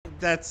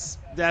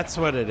that's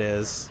what it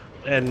is.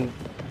 And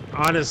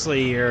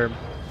honestly, your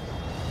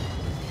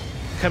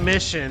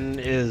commission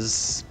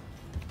is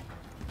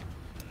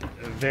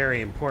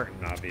very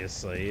important.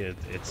 Obviously,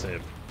 it's a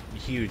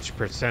huge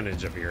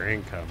percentage of your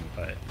income,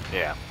 but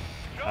Yeah.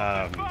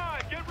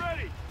 Get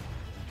ready.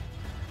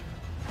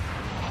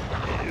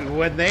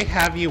 when they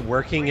have you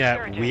working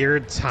at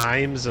weird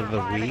times of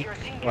the week,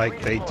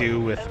 like they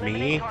do with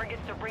me,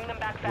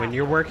 when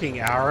you're working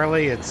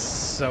hourly, it's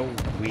so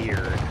weird.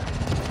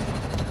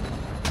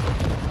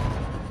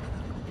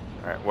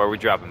 Alright, where are we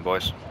dropping,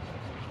 boys?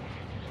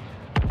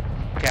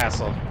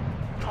 Castle.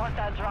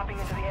 Hostiles dropping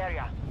into the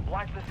area.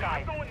 Watch the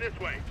skies. I'm going this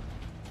way.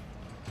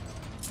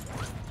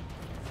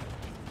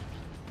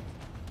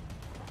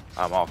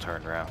 I'm all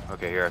turned around.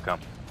 Okay, here I come.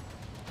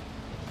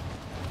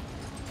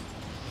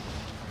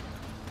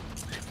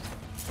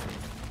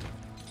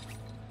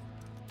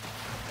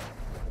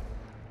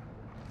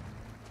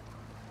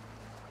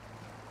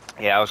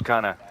 Yeah, I was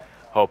kind of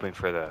hoping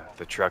for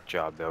the truck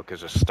job though,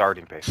 because the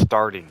starting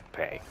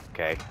pay,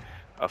 okay,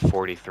 of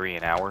 43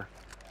 an hour.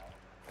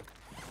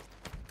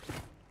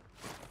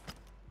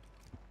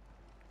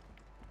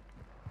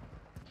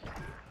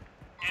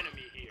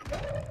 Enemy here.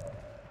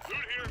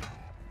 Good here.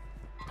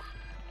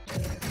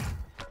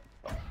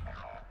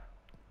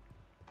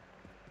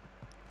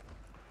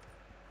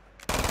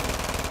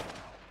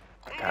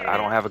 God, I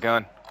don't have a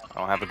gun. I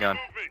don't have a gun.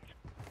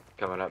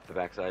 Coming up the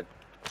backside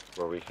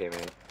where we came in.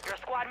 Your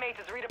squad mate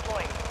is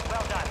redeploying.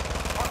 Well done.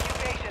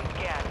 Occupation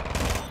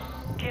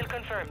scan. Kill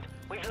confirmed.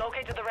 We've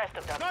located the rest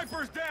of them.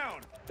 Sniper's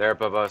down. They're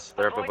above us.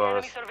 They're up Avoid above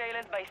enemy us.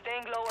 surveillance by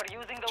staying low or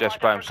using the Just water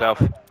by for himself.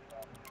 cover.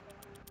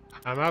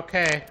 I'm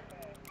okay.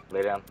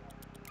 Lay down.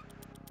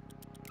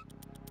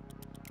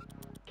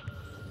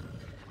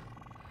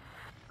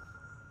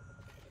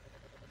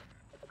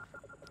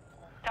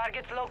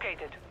 Targets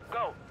located.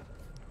 Go.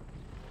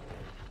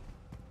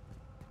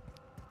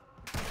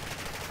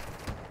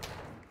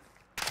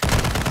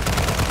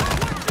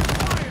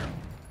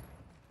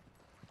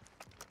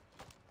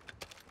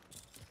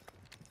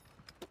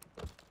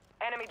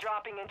 Enemy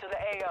dropping into the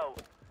AO.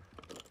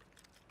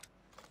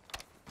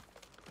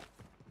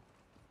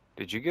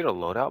 Did you get a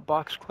loadout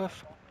box,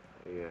 Cliff?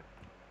 Yeah.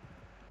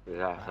 He's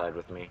outside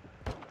with me.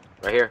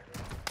 Right here.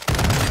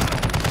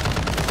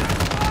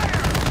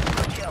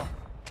 Kill.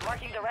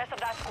 Marking the rest of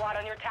that squad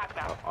on your tac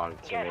map. On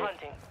Get teammate.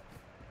 hunting.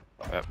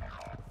 Yep.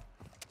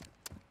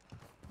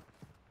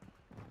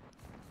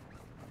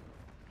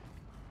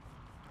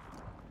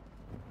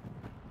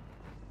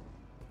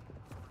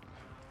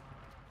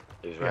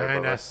 He's right Behind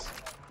above us.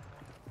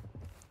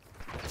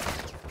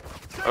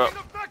 Oh. Taking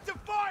effective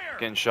fire.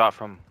 Getting shot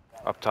from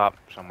up top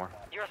somewhere.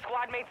 Your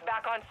squad mate's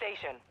back on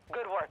station.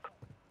 Good work.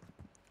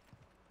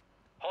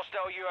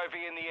 Hostile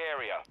UAV in the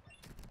area.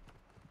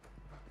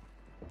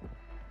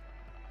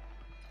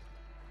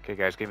 Okay,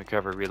 guys, give me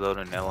cover.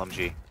 Reloading an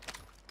LMG.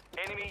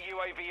 Enemy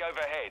UAV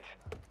overhead.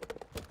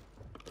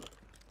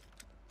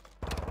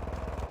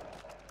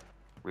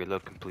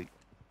 Reload complete.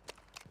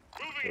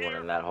 The one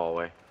in that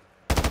hallway.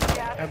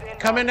 Gas I'm is inbound.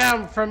 coming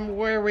down from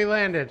where we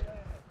landed.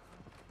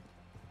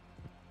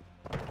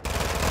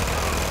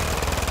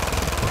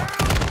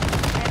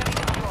 Enemy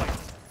destroyed.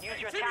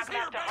 Use your tac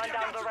map to hunt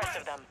down the rest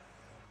of them.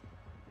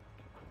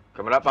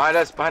 Coming up behind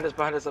us. Behind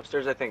us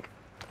upstairs, I think.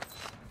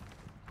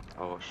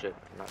 Oh shit.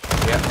 I'm not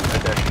sure. Yeah,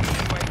 right there.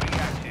 UAV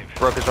active.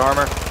 Broke his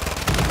armor.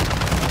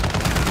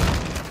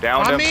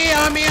 Downed On him. me,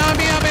 on me, on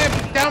me, on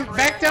me! Down,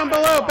 back down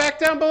below, back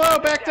down below,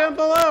 back down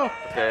below!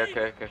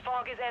 Okay.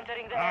 Fog is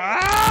entering the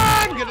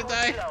Ah, I'm gonna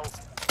die.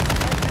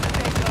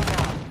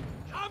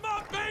 I'm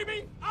up,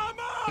 baby. I'm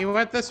up. He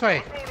went this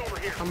way,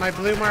 on my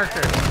blue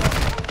marker.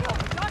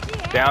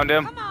 Downed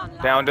him.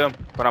 Downed him.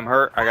 But I'm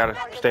hurt. I gotta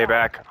stay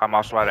back. I'm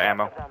also out of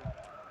ammo.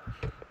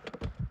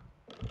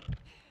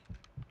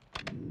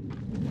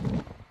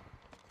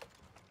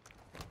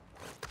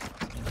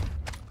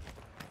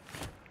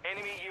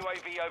 Enemy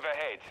UAV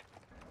overhead.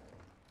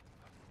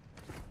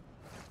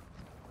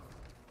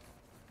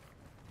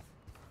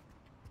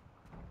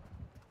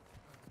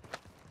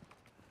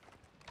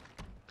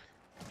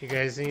 You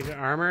guys need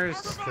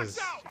armors? Because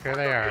here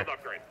they are.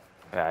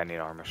 Yeah, I need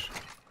armors.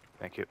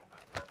 Thank you.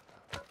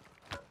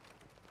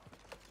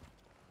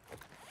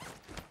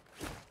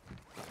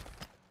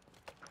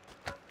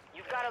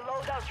 You've got a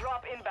loadout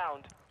drop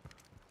inbound.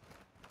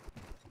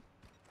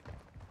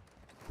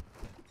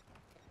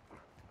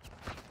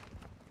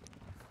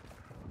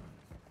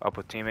 Up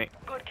with teammate.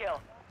 Good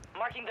kill.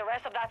 Marking the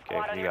rest of that Okay,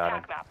 squad on you your got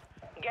tac him. map.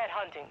 Get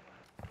hunting.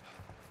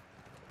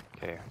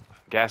 Okay.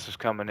 Gas is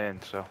coming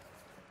in, so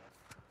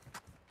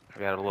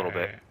we got a little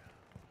bit. Alright.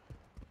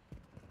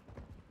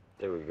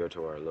 I think we go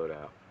to our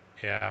loadout.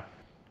 Yeah.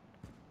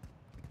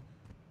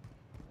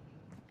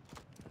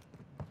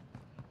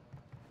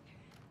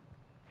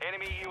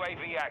 Enemy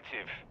UAV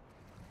active.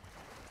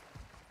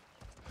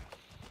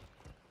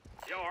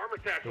 Yo, armor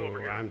tackle over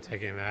Ooh, here. I'm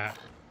taking that.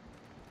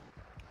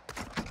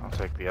 I'll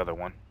take the other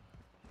one.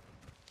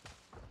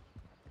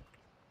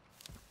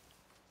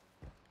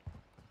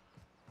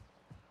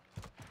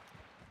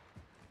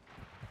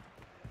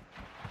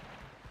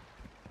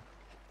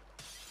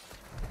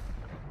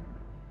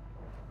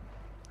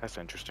 That's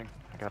interesting.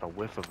 I got a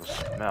whiff of a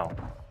smell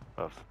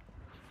of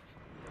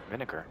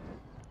vinegar.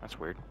 That's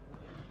weird.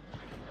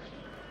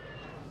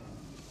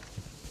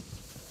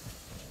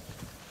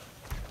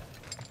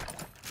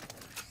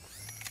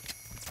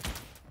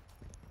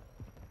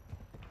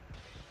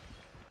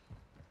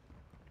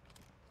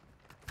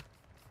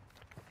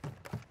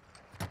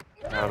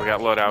 We got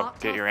loadout.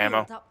 Get your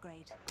ammo.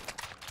 Upgrade.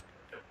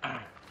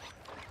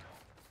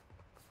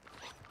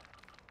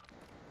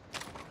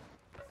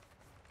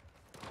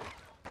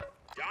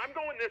 Yeah, I'm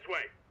going this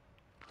way.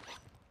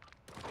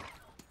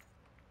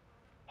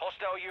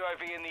 Hostile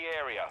UAV in the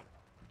area.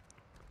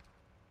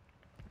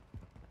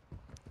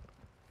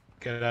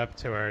 Get up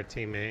to our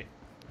teammate.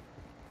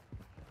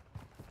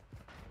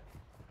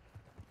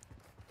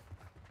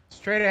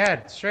 Straight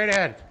ahead, straight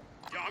ahead.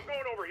 Yeah, I'm going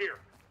over here.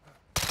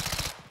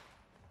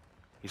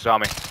 He saw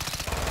me.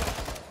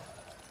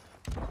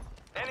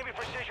 Enemy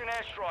precision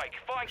airstrike.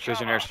 Find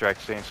Precision cover. airstrike.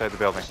 Stay inside the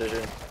building.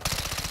 Precision.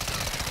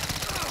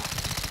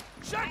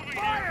 Check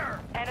fire!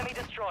 Enemy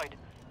destroyed.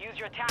 Use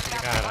your attack map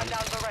to Got run him.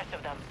 down the rest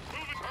of them.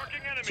 Moving,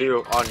 marking enemy.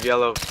 2 on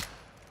yellow.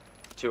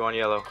 2 on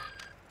yellow.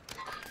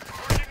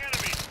 Marking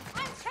enemy.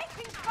 I'm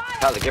taking fire.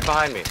 Tyler, get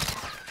behind me.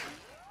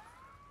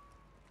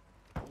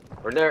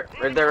 Right there,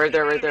 right there, right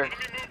there, right there. Enemy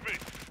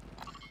movement.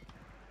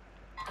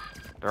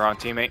 They're on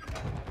teammate.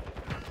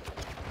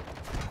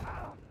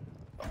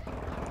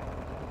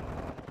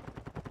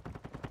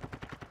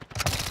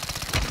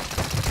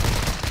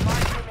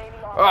 Mark remaining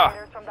Ah,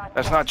 operators from that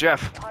that's squad. not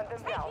Jeff. Hunt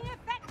them down. Taking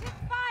effective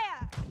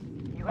fire.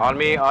 You On have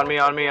me, on me,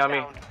 on me, on me.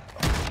 down.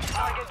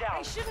 Target down.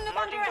 They shouldn't have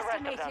Marking the rest of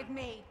underestimated them.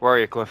 me. Where are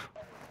you, Cliff?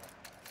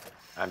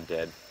 I'm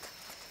dead.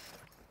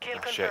 Kill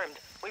Oh, shit. confirmed.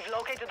 We've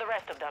located the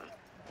rest of them.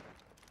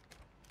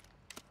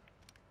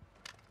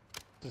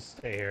 Just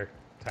stay here,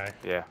 Ty.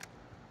 Yeah.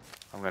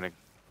 I'm gonna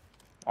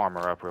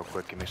armor up real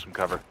quick. Give me some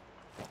cover.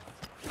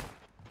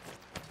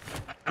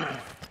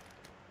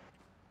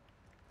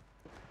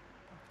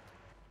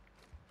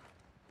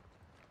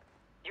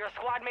 Your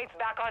squad mates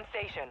back on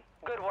station.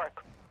 Good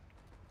work.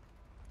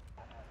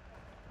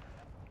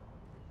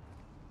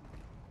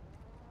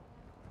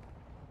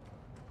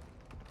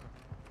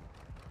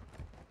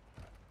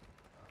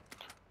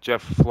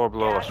 Jeff, floor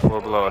below us.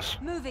 Floor below us.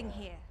 Moving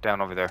here.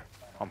 Down over there.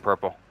 On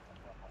purple.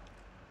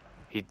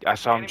 I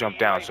saw him jump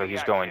down, so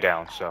he's going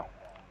down, so.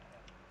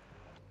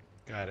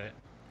 Got it.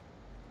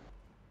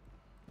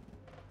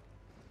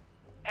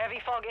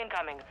 Heavy fog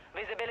incoming.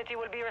 Visibility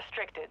will be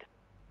restricted.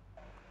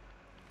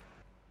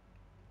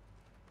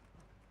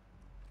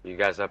 You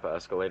guys up an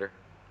escalator?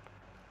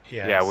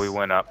 Yes. Yeah, we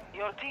went up.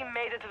 Your team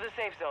made it to the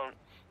safe zone.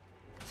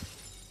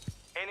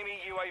 Enemy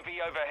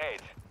UAV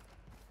overhead.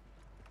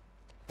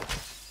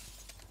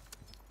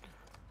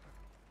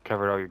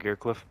 Covered all your gear,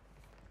 Cliff?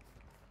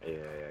 Yeah,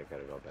 I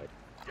gotta go back.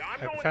 Yeah,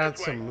 I'm I going found this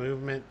way. some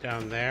movement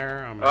down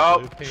there on my Oh,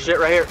 blue ping. shit,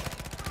 right here.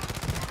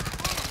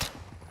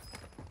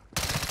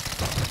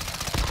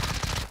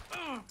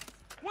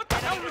 What the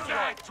hell was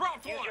that?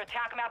 Drop Use one. your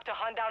attack map to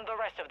hunt down the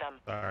rest of them.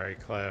 Sorry,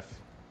 Cliff.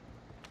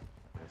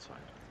 That's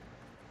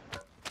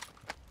fine.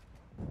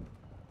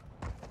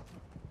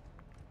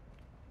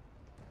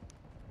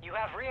 You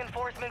have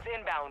reinforcements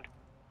inbound.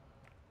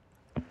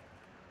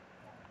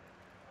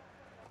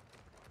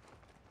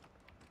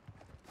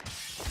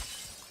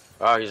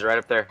 Oh, he's right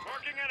up there.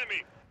 Marking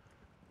enemy.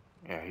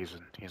 Yeah,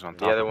 he's on top.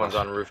 The other of one's us.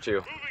 on roof too.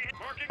 Moving.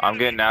 Marking I'm enemy.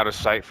 getting out of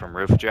sight from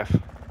roof, Jeff.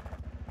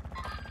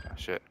 Oh,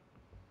 shit.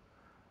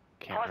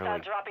 Can't Hostile really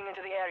dropping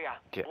into the area.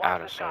 get Watch out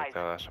the of sight, skies.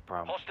 though. That's a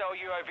problem. Hostile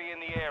UAV in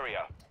the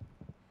area.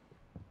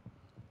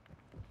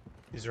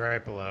 He's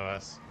right below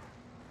us.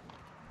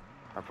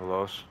 Up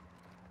below us.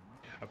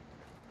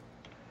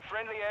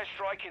 Friendly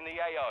airstrike in the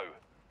AO.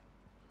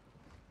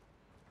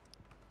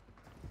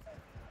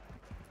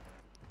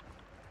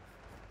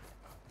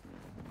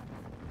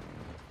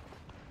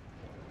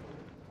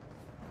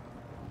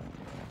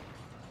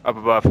 Up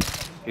above.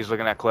 He's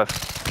looking at Cliff.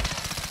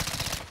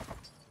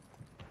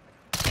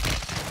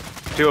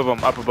 Two of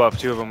them up above.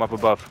 Two of them up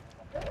above.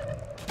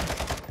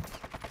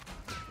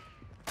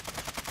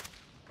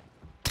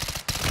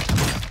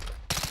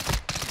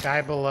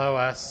 Guy below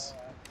us.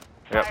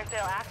 Yep. Fire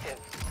sale active.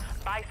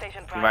 Buy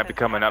station He might be prices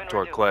coming have up been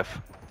toward reduced.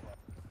 Cliff.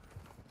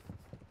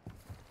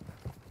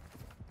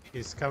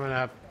 He's coming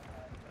up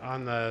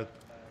on the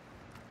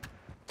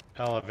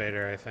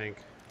elevator, I think.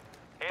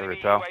 Enemy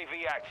repel.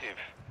 UAV active.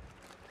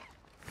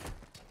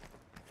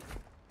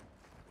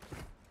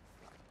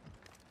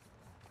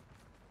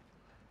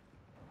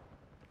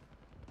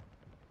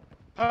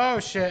 Oh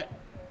shit!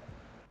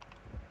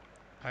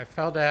 I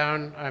fell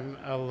down. I'm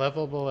a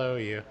level below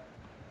you.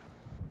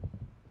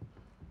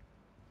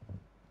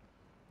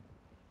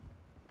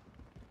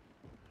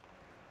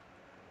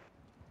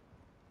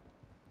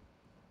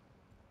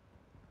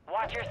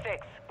 Watch your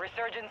six.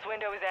 Resurgence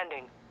window is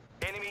ending.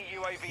 Enemy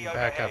UAV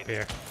Back overhead. up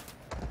here.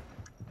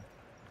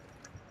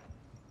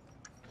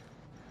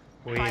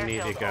 We Fire need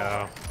to sales go.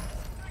 over.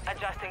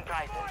 Adjusting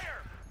prices.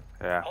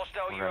 Yeah,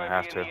 Hostile we're gonna UAV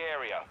have in to. the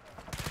area.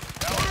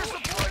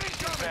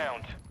 UAV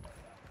inbound.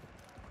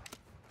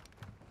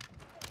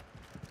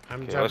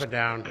 I'm Okay, jumping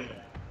down.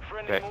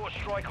 Friendly Okay. mortar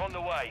strike on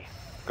the way.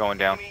 Going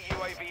down. Enemy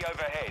UAV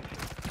overhead.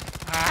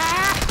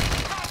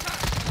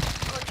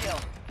 Good kill.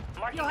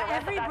 Marking Your the rest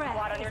of every that breath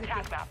squad on is your a tac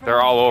gift map. from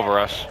They're all over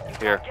us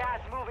You've here. got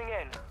gas moving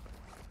in.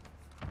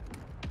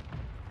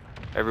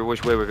 Every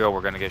which way we go, we're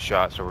gonna get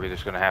shot. So we're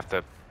just gonna have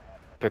to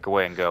pick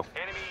away and go.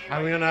 Enemy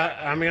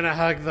I'm UAV gonna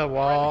hug the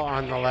wall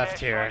on the precision left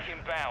here. airstrike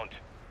inbound.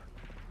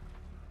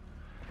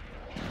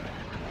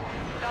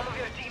 Some of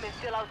your team is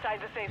still outside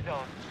the safe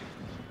zone.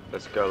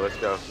 Let's go, let's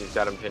go. He's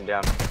got him pinned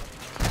down.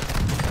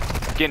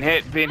 Getting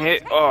hit, being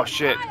hit. Oh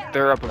shit,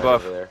 they're up Right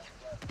above. over there.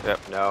 Yep.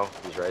 No,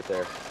 he's right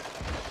there.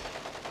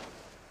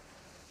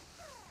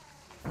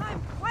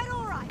 I'm quite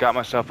all right. Got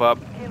myself up.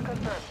 Kill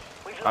confirmed.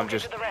 We've I'm located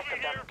just the rest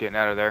of them. getting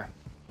out of there.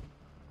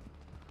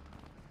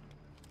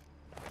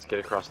 Let's get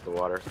across the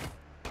water.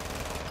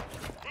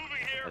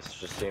 Let's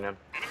just seen him.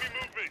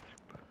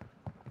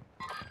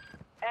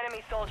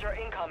 Enemy soldier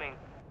incoming.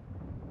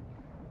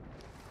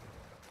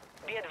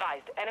 Be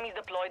advised, enemies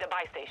deployed a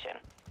buy station.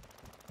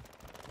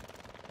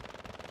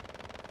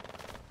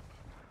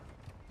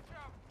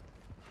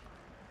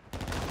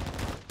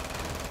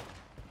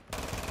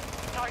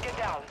 Target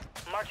down.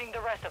 Marching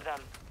the rest of them.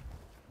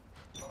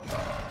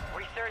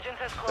 Resurgence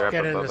has They're up closed.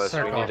 Get in above the us. We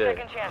circle. need to.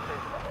 Second chances.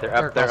 They're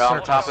up. They're Circle,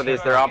 on top of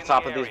these. They're on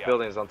top of in the these area.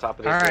 buildings. On top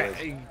of these All buildings.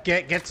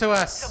 right, get to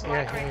us.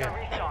 Supply Yeah, crates are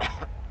yeah,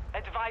 restocked.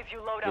 Advise you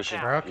load We up should.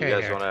 now. We're okay You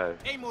guys here.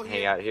 want to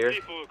hang out here?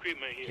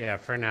 yeah.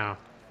 For now.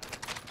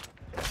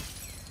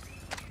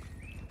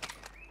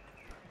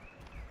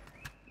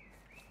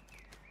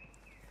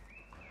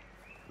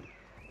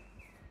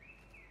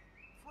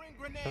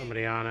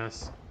 Somebody on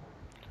us.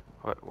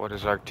 What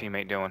is our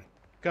teammate doing?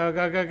 Go,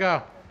 go, go,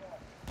 go.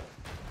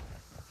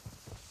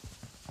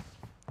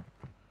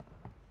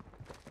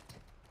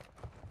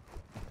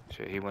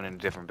 Shit, he went in a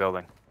different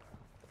building.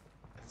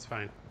 It's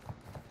fine.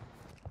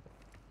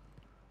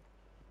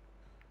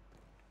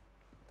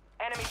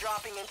 Enemy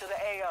dropping into the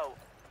AO.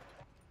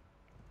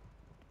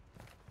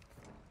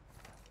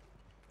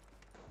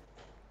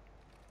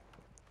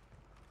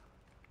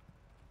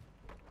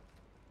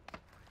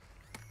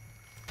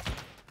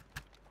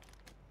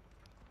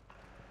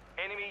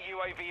 Enemy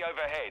UAV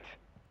overhead.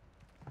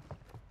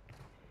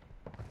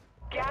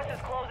 Gas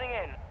is closing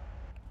in.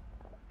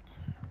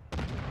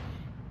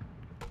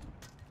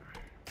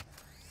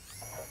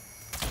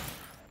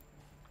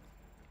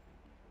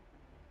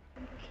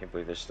 Can't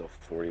believe there's still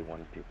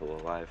 41 people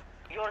alive.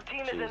 Your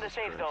team is in the Jesus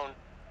safe Christ. zone.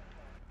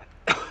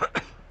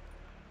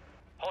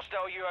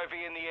 Hostile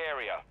UAV in the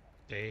area.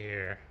 Stay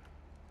here.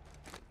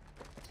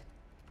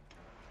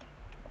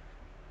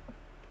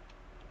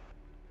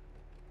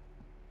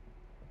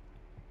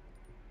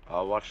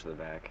 I'll watch the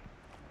back.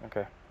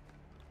 Okay.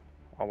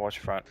 I'll watch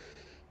front.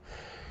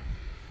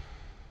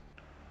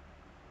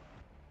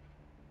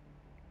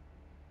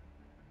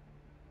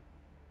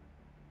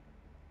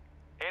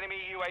 Enemy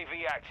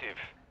UAV active.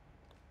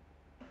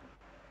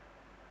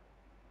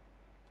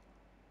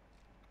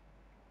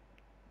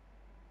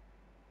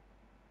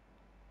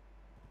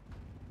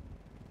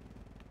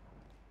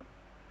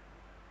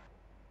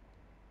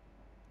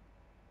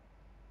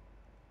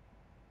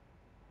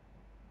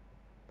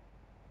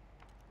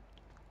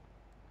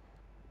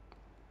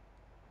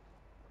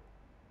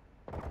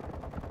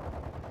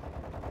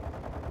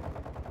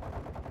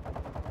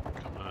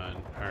 Come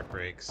on,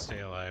 heartbreak. Stay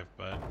alive,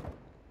 bud.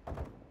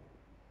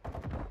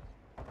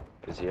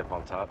 Is he up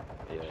on top?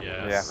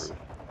 Yeah. Yes.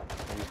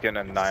 He's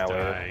getting He's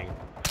annihilated. dying.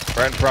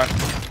 Right in front.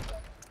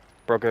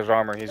 Broke his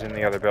armor. He's in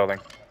the other building.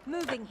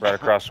 Moving. Right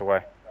across the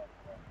way.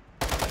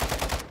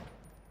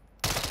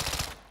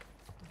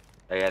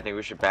 Hey, I think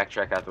we should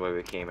backtrack out the way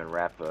we came and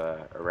wrap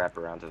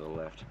around to the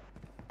left.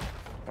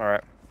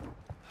 Alright.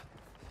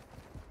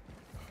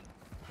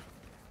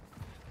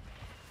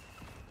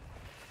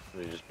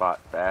 We just bought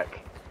back.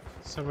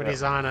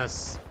 Somebody's on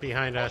us,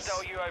 behind us.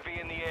 Hostile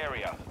UAV in the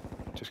area.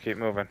 Just keep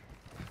moving.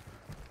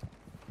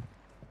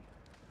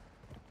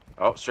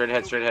 Oh, straight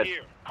ahead, straight ahead.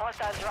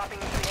 Hostiles dropping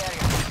into the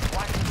area.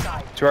 Watch the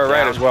side. To our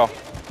right Down. as well.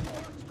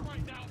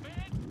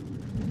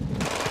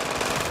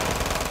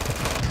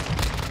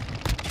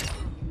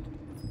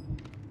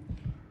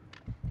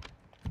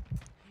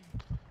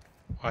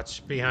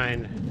 Watch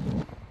behind.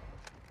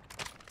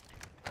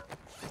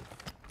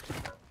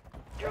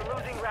 You're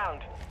losing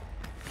ground.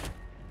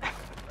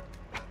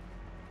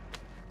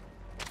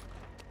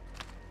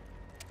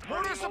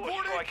 Mortar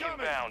support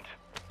inbound.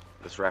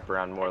 Let's wrap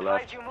around more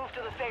Advise left. you move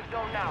to the safe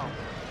zone now.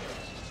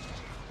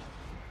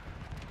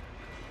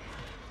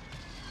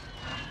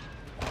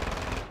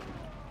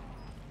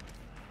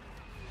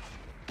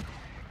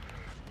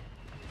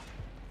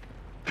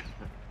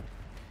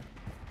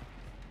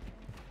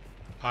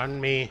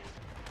 On me.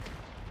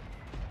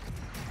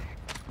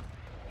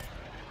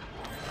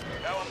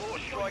 Our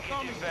mortar strike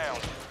is inbound.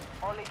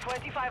 Only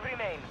 25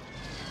 remain.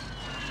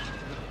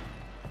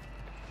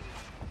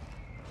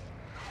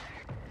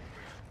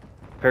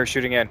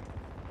 Parachuting in.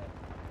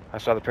 I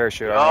saw the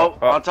parachute. Oh,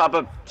 on top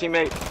of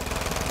teammate.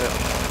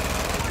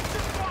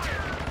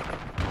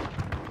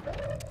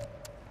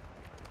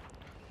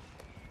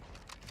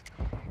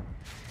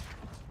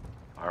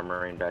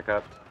 Armoring back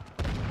up.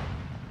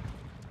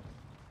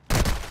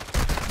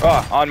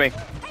 Oh, on me.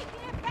 Taking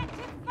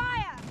effective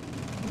fire!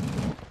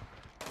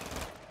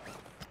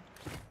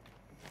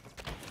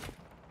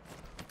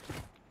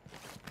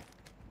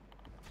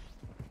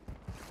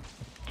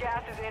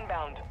 Gas is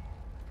inbound.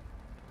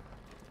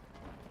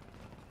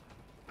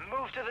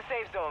 Move to the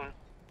safe zone.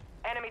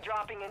 Enemy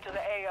dropping into the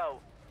AO.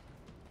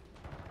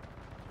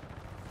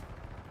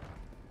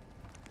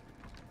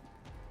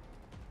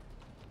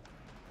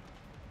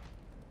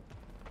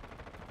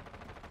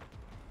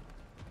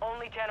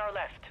 Only 10 are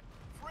left.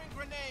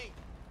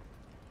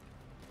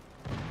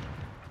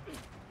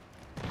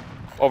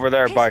 Over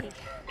there, by. Pity.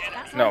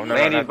 That's No, what no,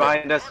 you- Landing not there.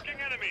 behind us.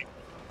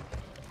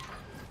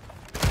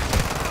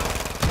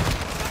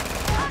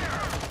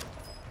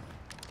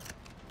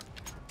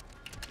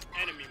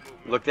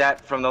 Looked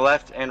at from the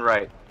left and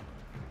right.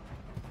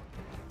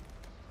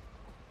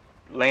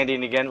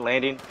 Landing again,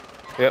 landing.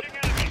 Yep.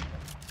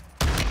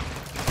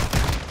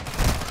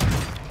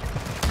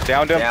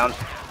 Downed him. Down.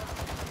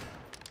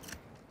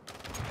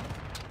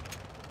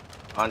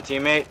 On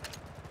teammate.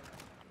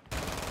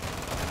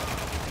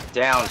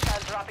 Down.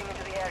 Hostiles dropping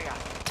into the area.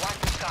 Watch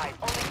the sky.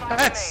 Only 5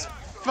 Let's remain.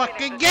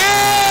 fucking Finish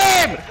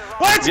the game!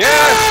 Let's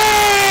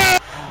Yes!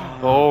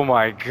 go! Oh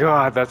my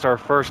god, that's our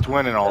first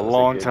win in a That was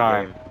long good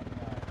time. game.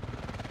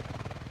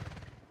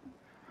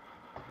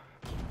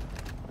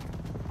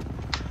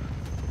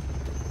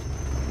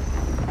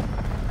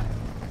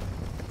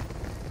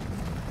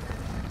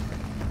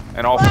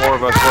 And all 4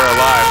 of us were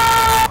alive.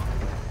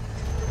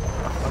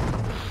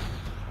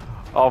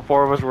 All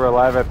 4 of us were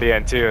alive at the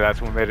end too.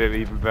 That's what made it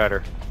even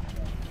better.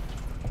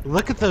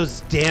 Look at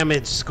those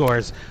damage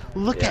scores.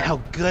 Look at Yeah. how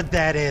good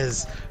that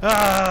is.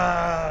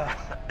 Ah,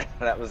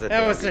 That was a that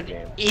damn was good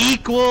an game.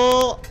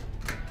 equal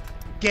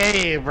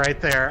game right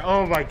there.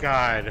 Oh my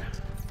god.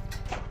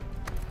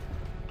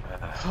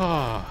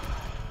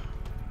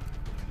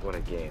 What a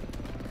game.